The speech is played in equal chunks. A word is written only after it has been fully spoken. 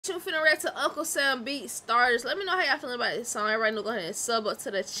You finna react to Uncle Sam beat starters. Let me know how y'all feeling about this song. Everybody know, go ahead and sub up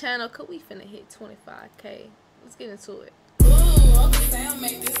to the channel, cause we finna hit 25K. Let's get into it. Ooh, Uncle Sam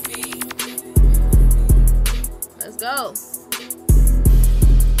make this beat. Let's go.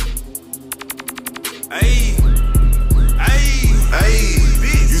 Hey,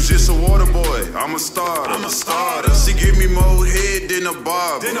 you just a water boy. I'm a starter. She give me more head than a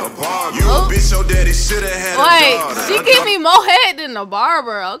barber. You a bitch, your daddy shoulda had a daughter. She give me more head than a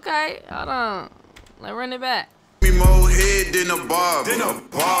barber. Okay, hold on. Let's run it back. Me more head than a barber. You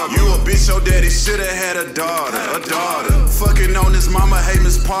a bitch, your daddy shoulda had a daughter. Fucking on his mama, hey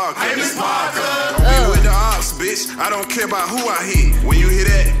Miss Parker. Don't be with the ops, bitch. I don't care about who I hit. When you hear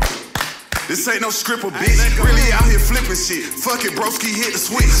that, this ain't no scripper, bitch. Really out here flipping shit. Fuck it, broski, hit the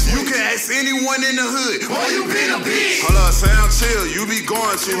switch. You can ask anyone in the hood. Boy, you been a bitch. Hold up, sound chill. You be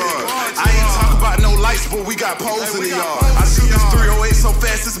going too hard. I ain't talk about no lights, but we got poles in the yard. I shoot this 308 so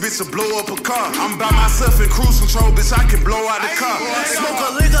fast, this bitch will blow up a car. I'm by myself in cruise control, bitch. I can blow out the car. Smoke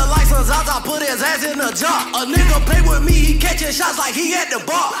a liquor license out, I put his ass in the jar. A nigga play with me, he catching shots like he at the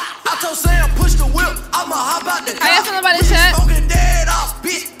bar. I told Sam, push the whip, I'ma hop out the car. How y'all feeling about this chat? Smoking dead off,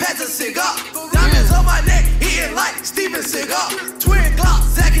 bitch, pass a cigar. Diamonds on my neck, hitting like Steven Seagal. Twin Glock,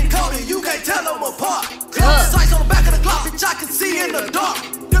 Zach and Cody, you can't tell them apart. Sights on the back of the Glock, bitch, I can see in the dark.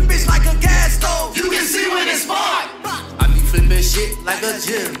 The bitch like a gas stove, you can see when it's spark. I be flipping shit like a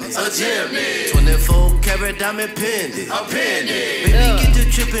gymnast. 24 karat diamond pendant. Baby, get the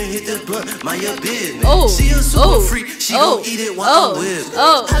trip and hit the blunt, mind your business. She a super freak, she gon' eat it while I'm with it.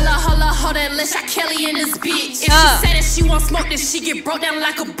 Hold that, let's shot Kelley in this bitch. If she say that she won't smoke, then she get broke down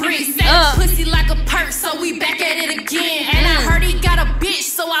like a brick. Say that pussy like a perk, so we back at it again. And I heard he got a bitch,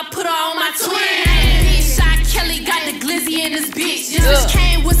 so I put her on my twin. Bitch, Shai Kelley got the glizzy in this bitch. This bitch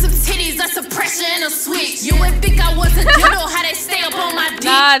came with some titties, that's a pressure and a switch. You would think I was a dildo, how they stay up on my dick.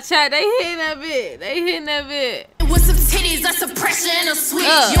 Nah, chat, they hitting that bit. They hitting that bit. With some titties, that's a pressure and a switch.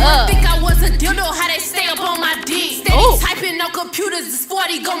 You would think I was a dildo, how they stay up on my dick. Steady typing on computers, this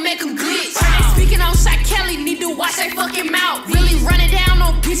 40 gon' make them glitch. They speaking on Shai Kelley, need to watch they fucking mouth. Really running down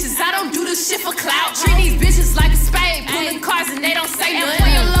on bitches, I don't do this shit for clout. Treat these bitches like a spade, pulling cars and they don't say nothing. And for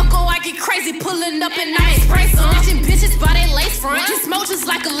your loco, I get crazy, pulling up and I spray some. Snatching bitches by they lace front, get smoke just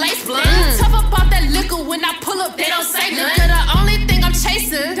like a lace blunt. Tough up off that liquor, when I pull up, they don't say nothing. The only thing I'm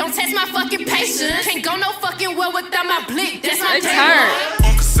chasing, don't test my fucking patience. Can't go no fucking well without my blick, that's my day one.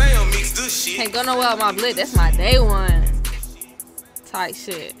 Uncle Sam mix this shit. Can't go nowhere with my blick, that's my day one. Type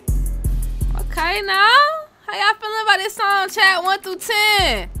shit. Okay, now. How y'all feeling about this song, chat? 1 through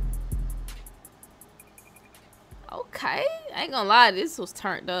 10. Okay. I ain't gonna lie, this was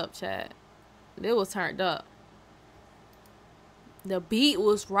turned up, chat. It was turned up. The beat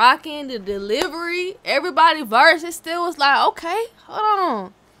was rocking, the delivery, everybody verse, it still was like, okay, hold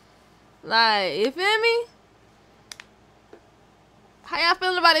on. Like, you feel me? How y'all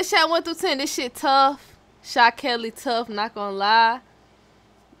feeling about this chat? 1 through 10. This shit tough. Shai Kelley tough, not gonna lie.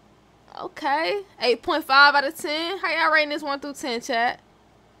 Okay. 8.5 out of 10. How y'all rating this 1 through 10, chat?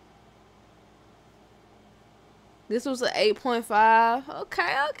 This was an 8.5.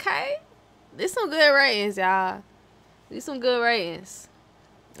 Okay. This some good ratings, y'all. These some good ratings.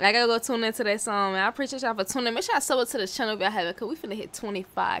 I gotta go tune into that song, man. I appreciate y'all for tuning in. Make sure y'all sub up to the channel if y'all haven't, because we finna hit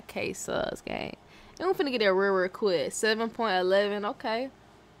 25K subs, gang. And we finna get there real quick. 7.11, okay.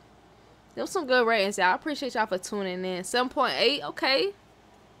 Them some good ratings, y'all. I appreciate y'all for tuning in. 7.8, okay.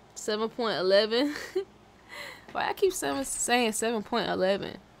 7.11. Why I keep saying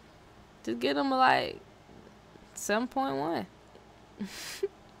 7.11? Just get them like 7.1.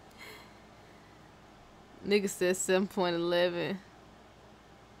 Nigga said 7.11.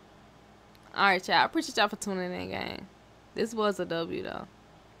 Alright, y'all. I appreciate y'all for tuning in, gang. This was a W, though.